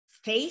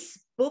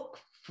Facebook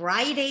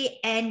Friday,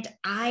 and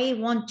I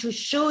want to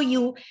show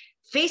you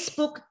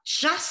Facebook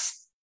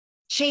just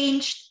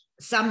changed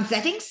some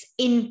settings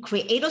in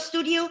Creator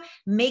Studio,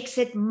 makes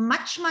it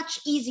much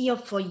easier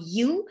for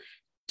you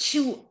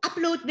to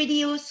upload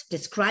videos,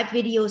 describe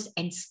videos,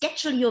 and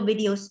schedule your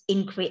videos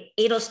in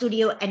Creator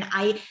Studio. And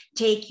I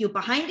take you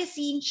behind the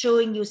scenes,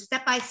 showing you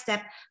step by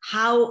step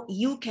how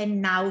you can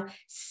now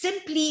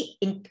simply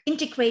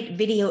integrate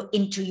video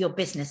into your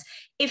business.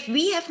 If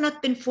we have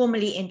not been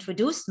formally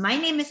introduced, my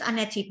name is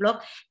Annett,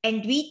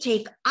 and we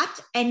take ad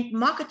and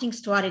marketing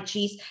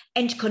strategies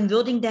and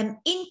converting them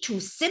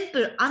into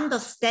simple,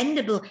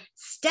 understandable,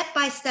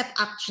 step-by-step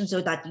actions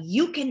so that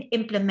you can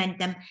implement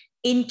them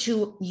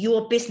into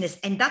your business.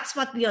 And that's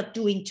what we are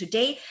doing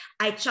today.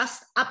 I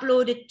just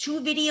uploaded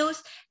 2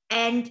 videos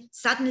and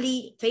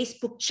suddenly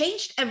Facebook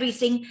changed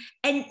everything.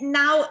 And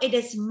now it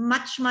is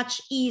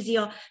much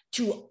easier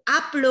to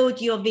upload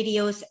your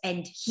videos.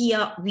 And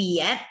here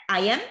I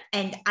am,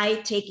 and I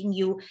taking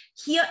you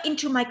here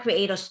into my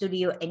Creator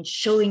Studio and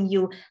showing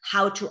you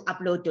how to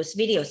upload those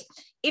videos.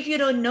 If you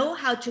don't know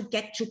how to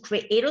get to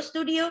Creator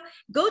Studio,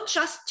 go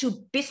just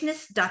to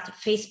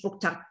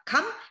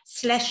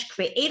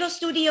business.facebook.com/Creator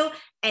Studio,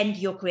 and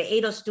your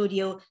Creator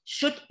Studio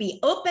should be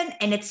open,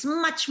 and it's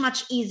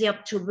much easier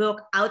to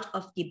work out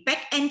of the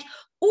back end.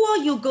 Or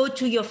you go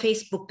to your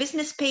Facebook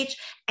business page,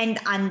 and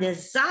on the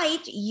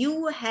side,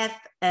 you have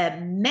a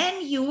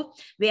menu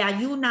where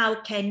you now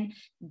can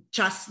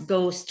just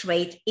go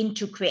straight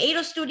into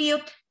Creator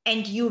Studio,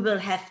 and you will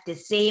have the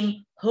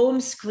same home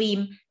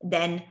screen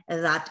than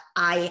that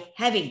I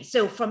having.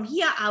 So from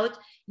here out,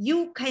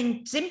 you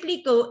can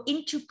simply go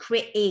into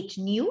Create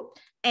New,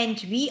 and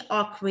we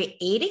are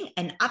creating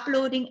and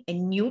uploading a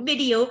new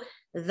video.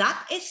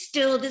 That is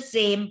still the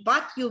same,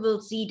 but you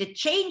will see the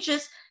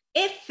changes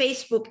if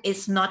Facebook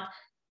is not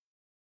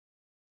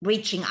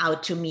reaching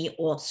out to me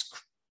or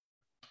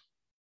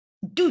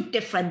do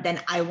different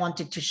than I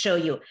wanted to show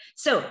you.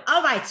 So,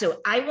 all right,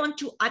 so I want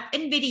to add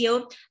in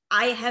video.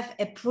 I have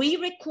a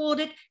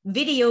pre-recorded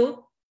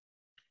video,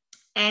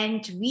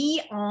 and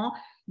we are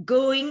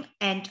going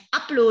and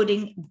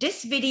uploading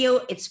this video.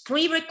 It's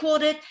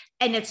pre-recorded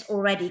and it's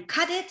already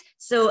cut it.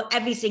 So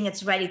everything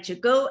is ready to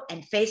go,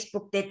 and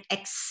Facebook did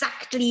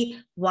exactly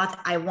what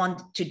I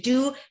wanted to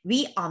do.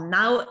 We are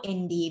now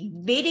in the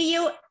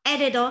video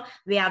editor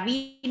where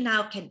we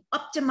now can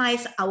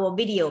optimize our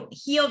video.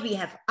 Here we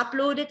have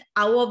uploaded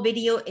our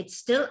video. It's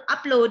still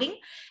uploading.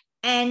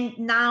 And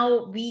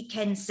now we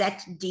can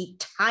set the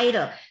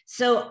title.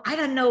 So I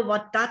don't know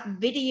what that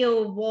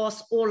video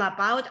was all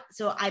about.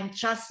 So I'm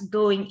just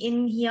going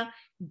in here,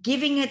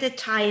 giving it a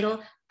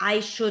title.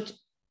 I should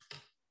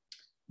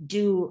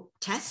do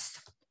test.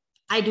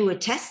 I do a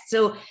test.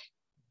 So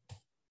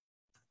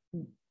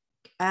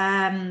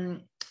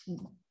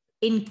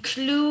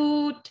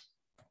include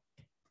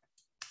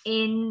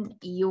in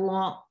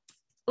your,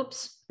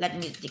 oops, let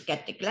me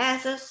get the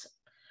glasses.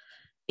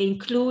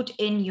 Include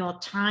in your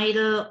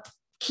title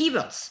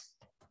keywords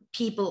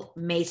people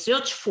may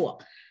search for.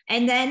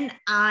 And then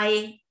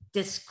I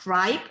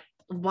describe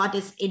what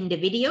is in the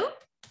video,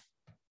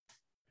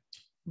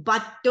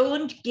 but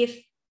don't give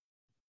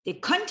the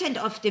content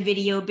of the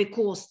video,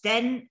 because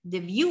then the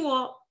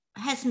viewer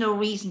has no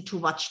reason to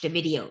watch the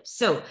video.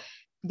 So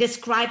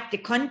describe the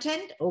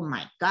content. Oh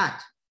my God,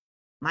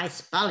 my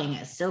spelling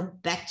is so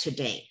bad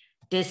today.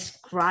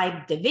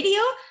 Describe the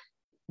video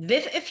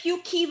with a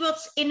few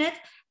keywords in it.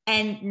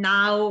 And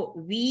now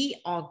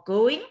we are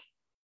going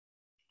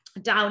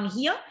down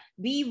here.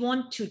 We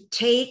want to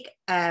take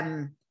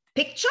a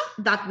picture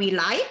that we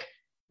like.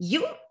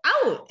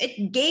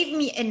 It gave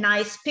me a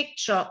nice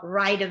picture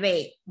right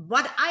away.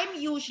 What I'm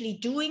usually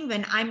doing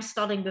when I'm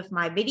starting with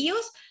my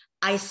videos,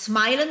 I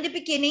smile in the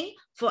beginning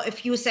for a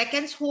few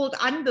seconds, hold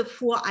on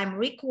before I'm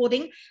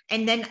recording,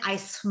 and then I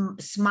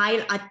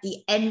smile at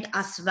the end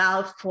as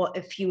well for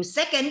a few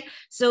seconds,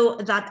 so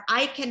that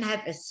I can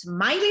have a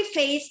smiley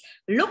face,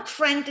 look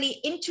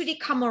friendly into the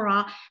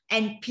camera,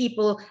 and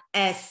people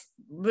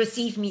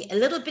receive me a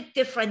little bit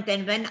different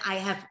than when I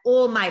have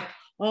all my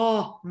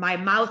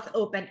mouth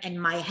open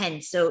and my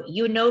hands. So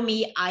you know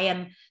me, I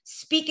am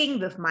speaking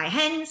with my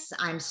hands.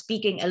 I'm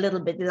speaking a little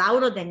bit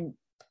louder than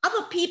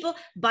other people,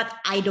 but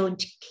I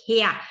don't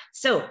care.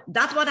 So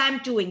that's what I'm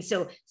doing.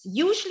 So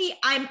usually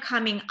I'm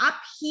coming up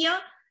here,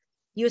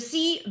 you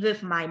see,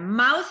 with my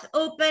mouth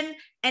open,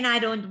 and I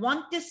don't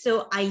want this.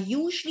 So I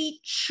usually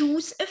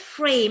choose a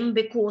frame,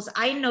 because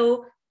I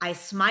know I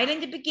smile in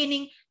the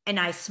beginning and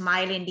I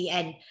smile in the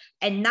end.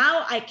 And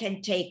now I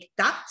can take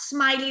that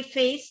smiley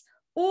face,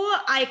 or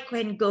I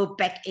can go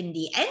back in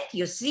the end.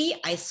 You see,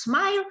 I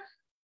smile,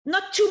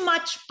 not too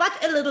much, but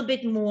a little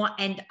bit more.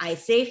 And I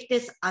save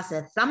this as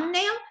a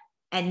thumbnail.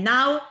 And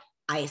now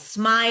I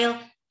smile,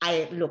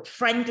 I look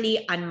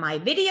friendly on my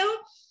video.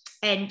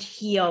 And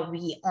here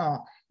we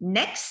are.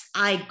 Next,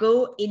 I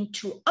go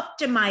into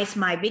optimize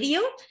my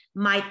video.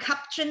 My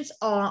captions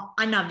are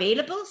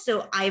unavailable,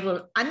 so I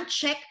will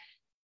uncheck.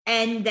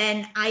 And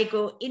then I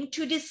go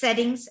into the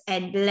settings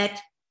and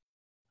let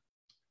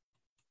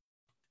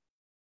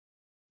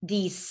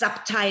the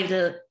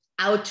subtitle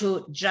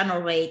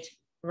auto-generate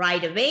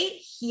right away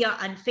here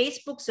on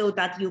Facebook so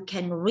that you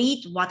can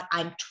read what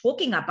I'm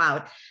talking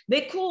about,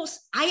 because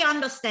I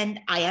understand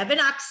I have an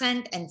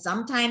accent and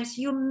sometimes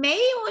you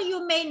may or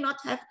you may not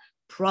have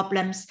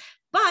problems,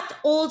 but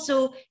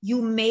also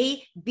you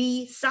may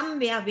be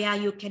somewhere where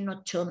you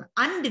cannot turn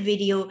on the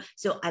video.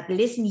 So at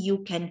listen, you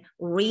can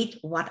read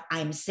what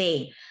I'm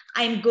saying.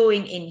 I'm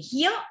going in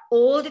here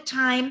all the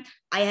time.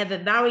 I have a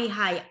very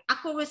high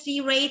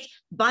accuracy rate,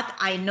 but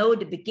I know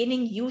the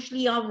beginning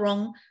usually are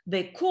wrong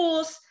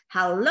because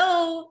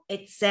hello,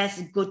 it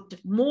says good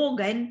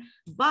morgen,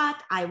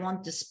 but I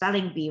want the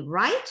spelling be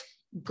right.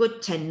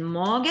 Guten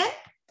Morgen.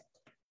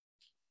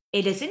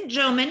 It is in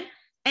German.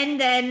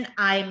 And then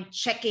I'm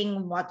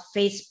checking what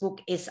Facebook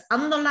is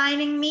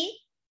underlining me.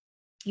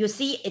 You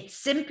see, it's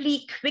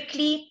simply,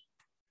 quickly,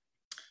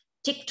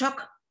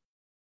 TikTok.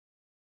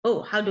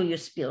 Oh, how do you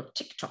spell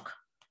TikTok?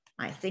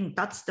 I think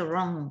that's the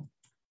wrong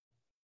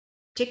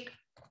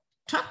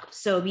TikTok.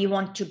 So we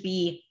want to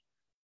be,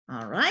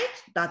 all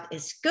right, that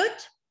is good.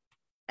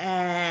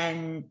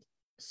 And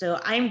so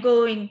I'm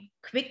going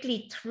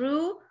quickly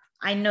through.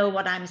 I know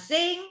what I'm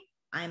saying.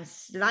 I'm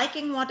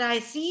liking what I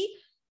see.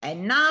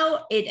 And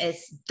now it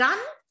is done.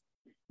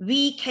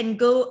 We can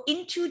go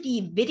into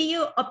the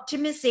video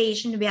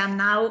optimization where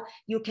now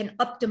you can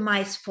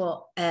optimize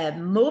for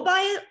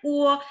mobile,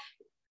 or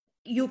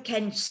you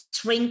can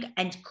shrink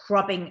and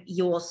cropping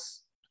your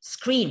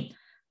screen.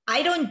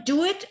 I don't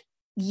do it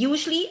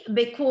usually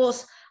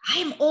because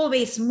I'm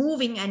always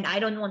moving and I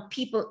don't want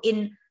people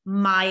in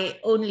my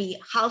only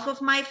half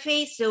of my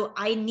face. So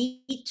I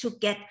need to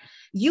get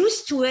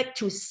used to it,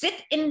 to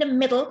sit in the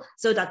middle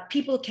so that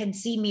people can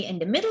see me in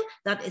the middle.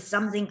 That is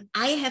something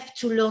I have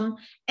to learn.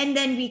 And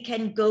then we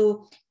can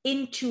go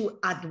into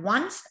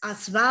advanced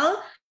as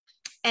well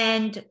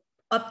and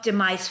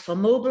optimize for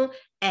mobile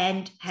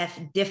and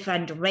have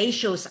different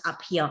ratios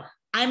up here.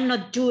 I'm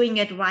not doing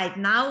it right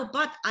now,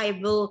 but I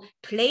will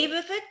play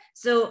with it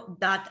so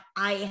that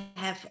I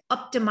have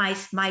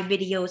optimized my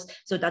videos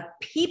so that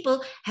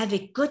people have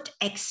a good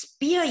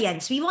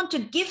experience. We want to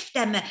give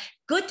them a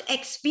good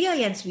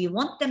experience. We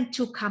want them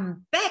to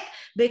come back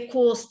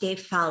because they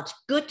felt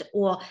good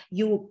or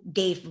you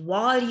gave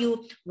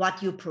value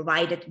what you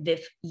provided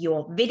with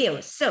your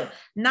videos. So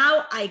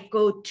now I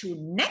go to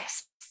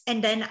next,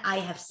 and then I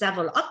have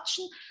several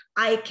options.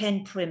 I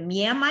can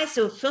premiere my,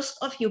 so first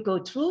off, you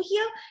go through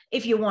here.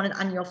 If you want it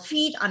on your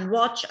feed, on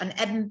watch, on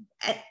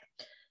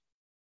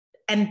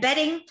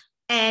embedding,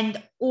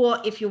 and or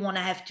if you want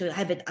to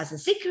have it as a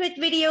secret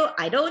video,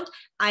 I don't.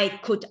 I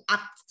could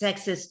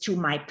access to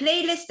my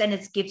playlist, and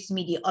it gives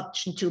me the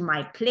option to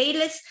my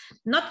playlist.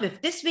 Not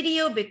with this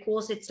video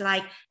because it's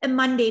like a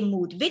Monday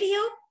mood video.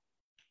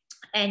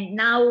 And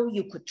now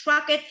you could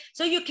track it.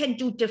 So you can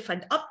do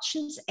different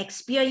options,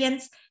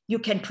 experience. You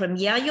can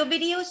premiere your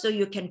video, so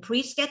you can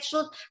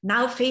pre-schedule.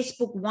 Now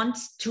Facebook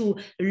wants to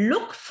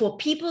look for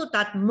people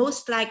that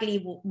most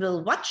likely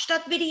will watch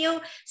that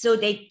video. So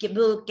they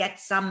will get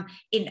some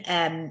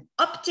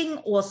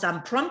opting or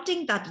some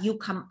prompting that you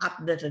come up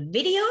with a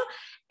video.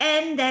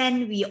 And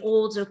then we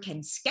also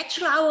can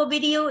schedule our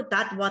video.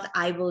 That's what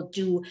I will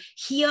do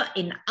here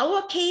in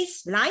our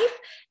case live.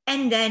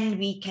 And then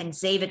we can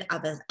save it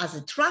as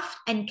a draft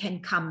and can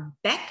come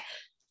back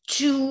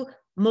to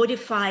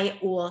modify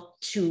or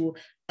to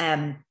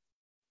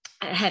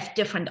have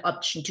different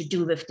options to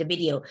do with the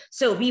video.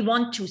 So we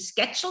want to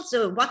schedule.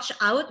 So watch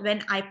out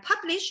when I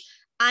publish.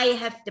 I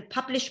have the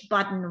publish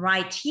button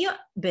right here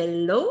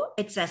below.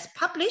 It says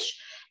publish.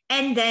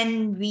 And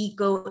then we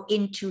go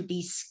into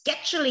the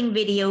scheduling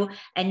video.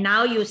 And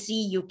now you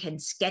see you can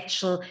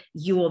schedule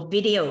your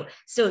video.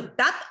 So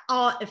that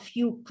are a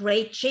few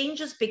great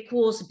changes,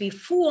 because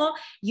before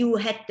you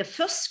had the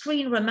first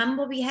screen,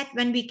 remember we had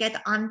when we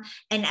get on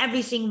and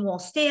everything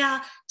was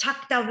there,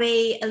 tucked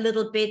away a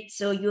little bit.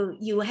 So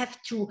you have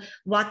to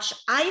watch.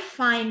 I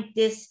find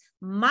this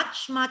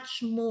much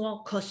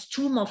more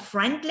customer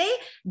friendly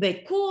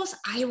because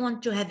I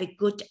want to have a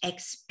good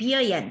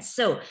experience.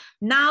 So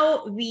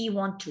now we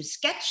want to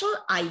schedule.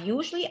 I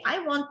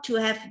want to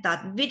have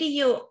that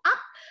video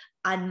up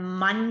on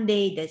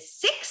Monday the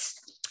 6th,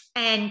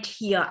 and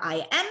here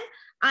I am.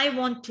 I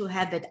want to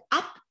have it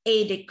up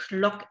 8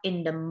 o'clock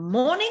in the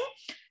morning.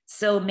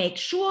 So make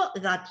sure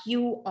that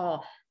you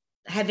are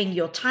having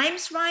your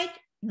times right,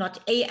 not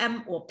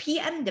AM or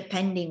PM,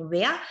 depending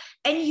where.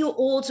 And you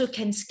also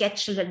can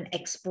schedule an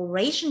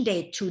expiration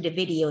date to the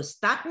videos.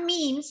 That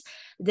means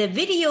the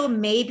video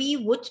maybe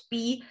would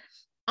be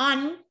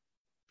on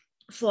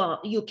for,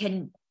 you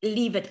can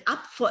leave it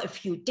up for a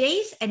few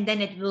days and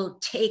then it will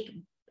take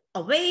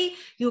away.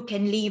 You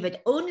can leave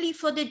it only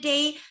for the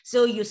day.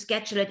 So you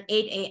schedule it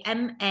 8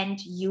 AM and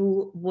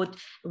you would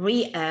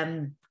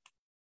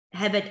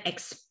have it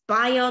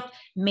expired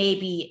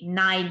maybe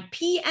 9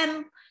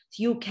 PM.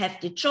 You have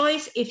the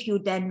choice if you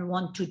then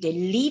want to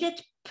delete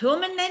it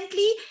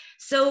permanently.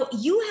 So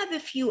you have a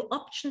few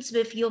options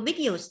with your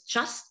videos.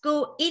 Just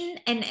go in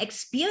and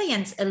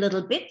experience a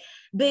little bit,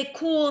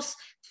 because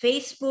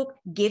Facebook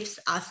gives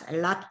us a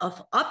lot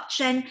of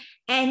options,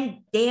 and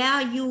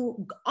there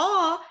you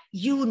are.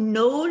 You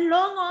no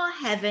longer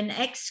have an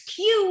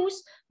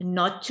excuse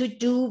not to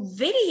do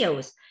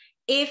videos.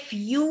 If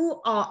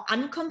you are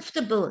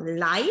uncomfortable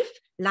live,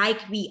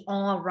 like we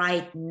are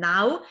right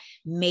now,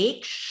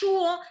 make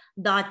sure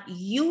that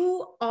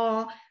you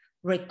are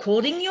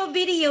recording your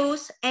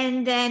videos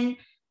and then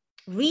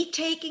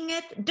retaking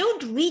it.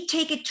 Don't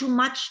retake it too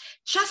much.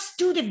 Just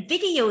do the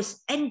videos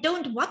and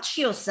don't watch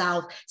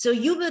yourself. So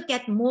you will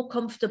get more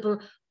comfortable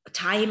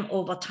time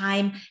over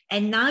time.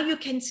 And now you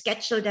can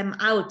schedule them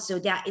out. So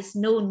there is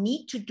no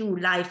need to do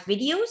live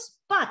videos,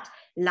 but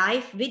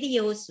live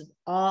videos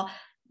are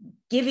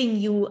giving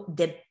you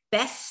the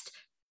best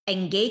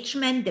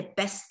engagement, the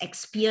best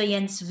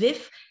experience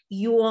with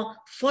your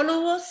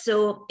followers.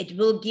 So it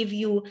will give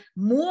you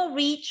more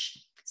reach.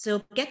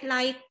 So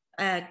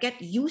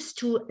get used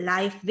to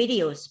live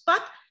videos,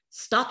 but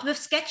start with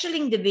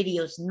scheduling the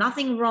videos.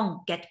 Nothing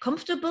wrong. Get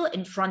comfortable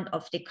in front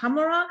of the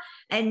camera,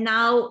 and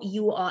now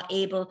you are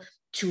able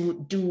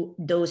to do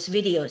those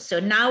videos. So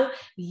now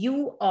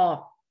you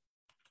are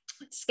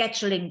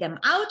scheduling them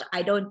out.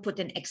 I don't put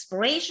an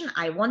expiration.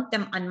 I want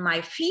them on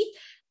my feed,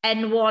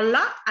 and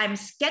voila, I'm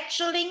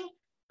scheduling.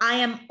 I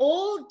am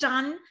all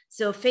done.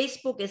 So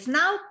Facebook is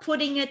now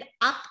putting it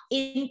up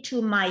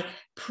into my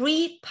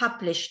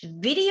pre-published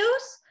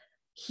videos.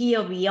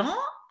 Here we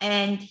are,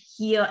 and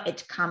here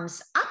it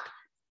comes up.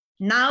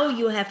 Now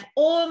you have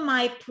all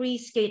my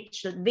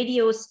pre-scheduled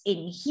videos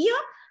in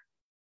here,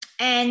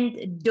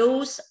 and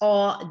those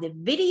are the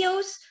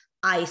videos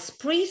I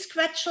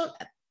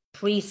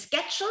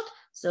pre-scheduled.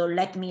 So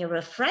let me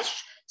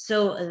refresh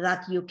so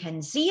that you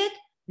can see it.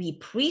 We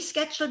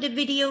pre-schedule the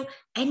video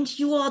and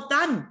you are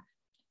done.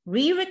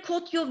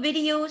 Re-record your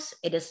videos.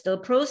 It is still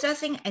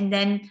processing, and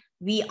then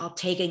we are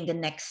taking the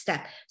next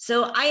step.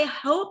 So I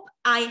hope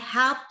I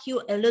helped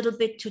you a little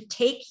bit to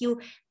take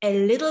you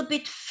a little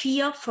bit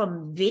fear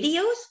from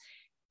videos.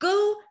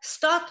 Go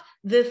start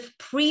with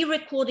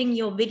pre-recording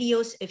your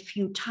videos a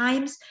few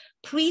times,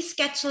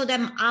 pre-schedule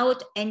them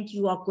out, and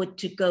you are good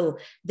to go.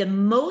 The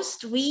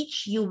most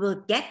reach you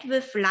will get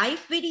with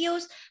live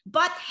videos,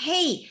 but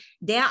hey,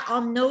 there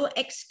are no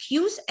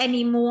excuse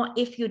anymore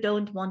if you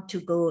don't want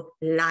to go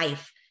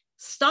live.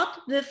 Start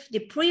with the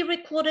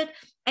pre-recorded,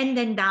 and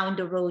then down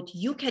the road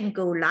you can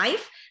go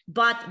live.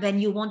 But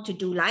when you want to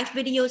do live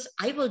videos,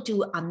 I will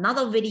do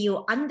another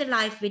video on the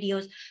live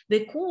videos,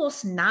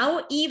 because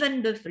now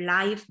even with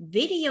live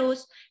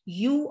videos,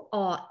 you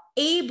are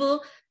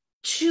able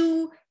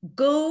to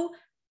go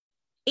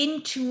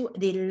into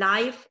the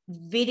live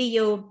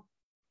video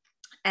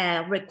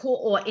record,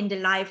 or in the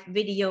live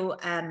video,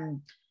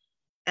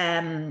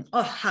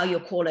 how you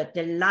call it,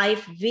 the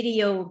live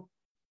video.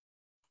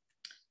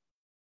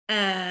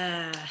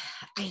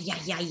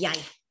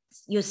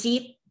 You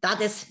see,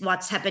 that is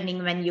what's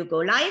happening when you go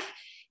live.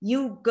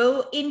 You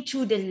go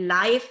into the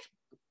live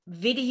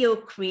video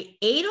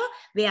creator,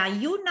 where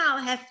you now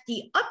have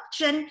the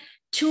option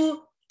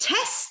to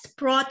test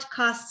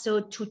broadcast,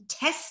 so to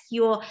test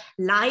your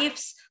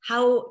lives,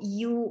 how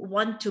you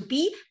want to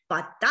be.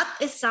 But that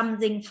is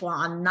something for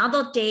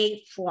another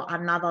day, for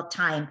another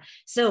time.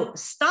 So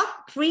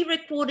stop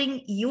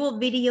pre-recording your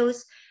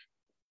videos,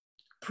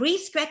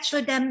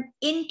 pre-schedule them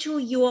into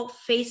your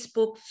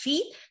Facebook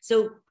feed.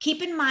 So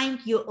keep in mind,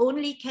 you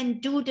only can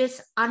do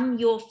this on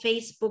your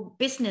Facebook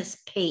business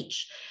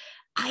page.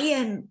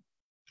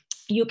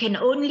 You can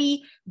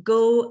only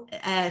go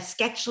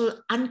schedule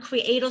on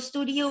Creator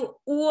Studio,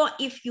 or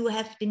if you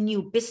have the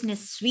new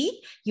Business Suite,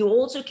 you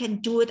also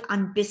can do it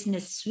on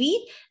Business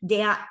Suite.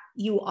 There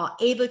you are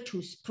able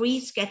to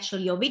pre-schedule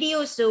your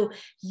videos, so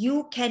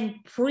you can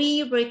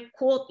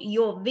pre-record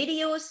your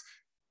videos,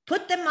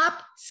 put them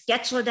up,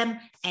 schedule them,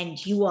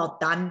 and you are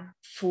done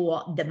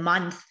for the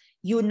month.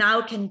 You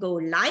now can go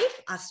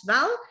live as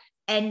well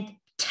and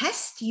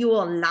test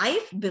your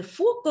live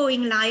before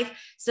going live.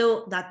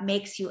 So that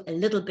makes you a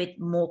little bit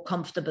more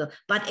comfortable.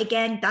 But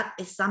again, that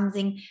is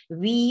something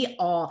we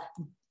are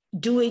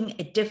doing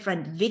a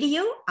different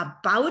video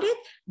about it.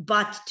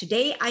 But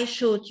today I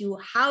showed you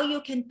how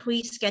you can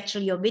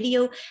pre-schedule your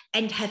video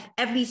and have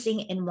everything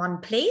in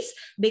one place,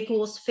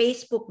 because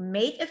Facebook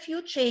made a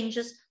few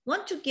changes,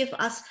 want to give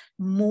us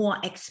more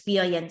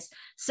experience.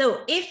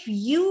 So if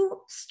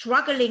you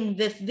struggling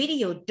with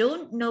video,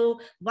 don't know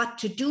what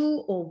to do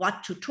or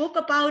what to talk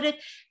about it,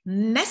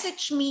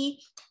 message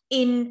me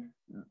in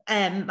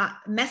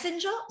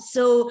Messenger,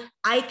 so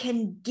I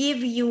can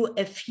give you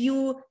a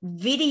few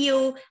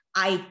video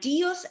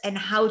ideas and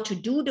how to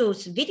do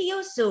those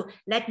videos. So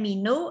let me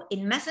know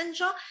in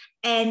Messenger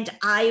and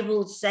I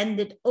will send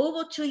it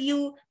over to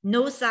you.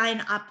 No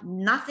sign up,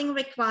 nothing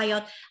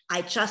required.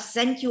 I just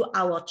sent you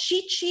our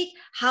cheat sheet,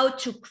 how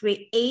to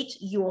create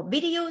your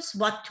videos,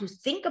 what to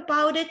think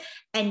about it,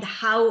 and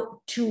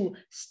how to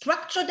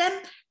structure them.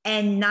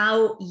 And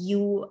now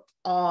you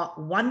are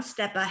one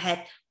step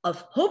ahead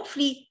of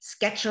hopefully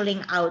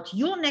scheduling out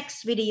your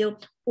next video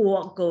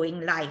or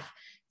going live.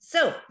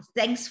 So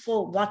thanks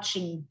for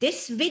watching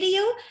this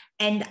video,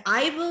 and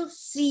I will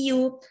see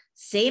you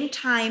same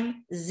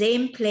time,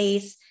 same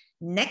place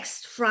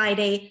next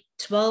Friday,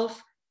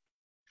 12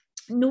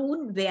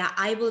 noon, where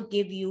I will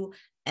give you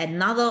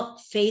another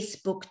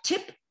Facebook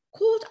tip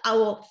called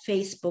our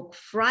Facebook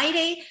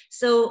Friday,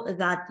 so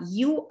that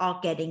you are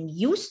getting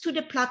used to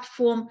the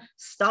platform,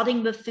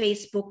 starting with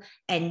Facebook,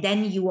 and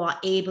then you are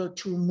able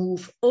to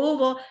move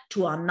over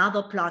to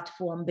another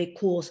platform,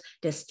 because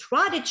the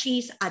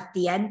strategies at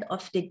the end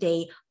of the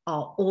day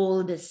are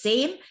all the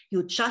same.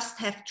 You just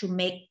have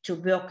to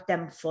work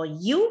them for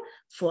you,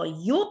 for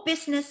your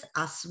business,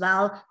 as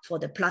well for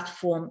the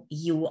platform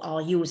you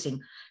are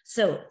using.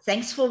 So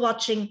thanks for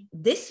watching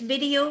this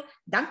video.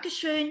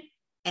 Dankeschön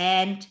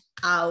and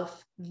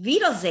auf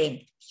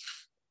Wiedersehen.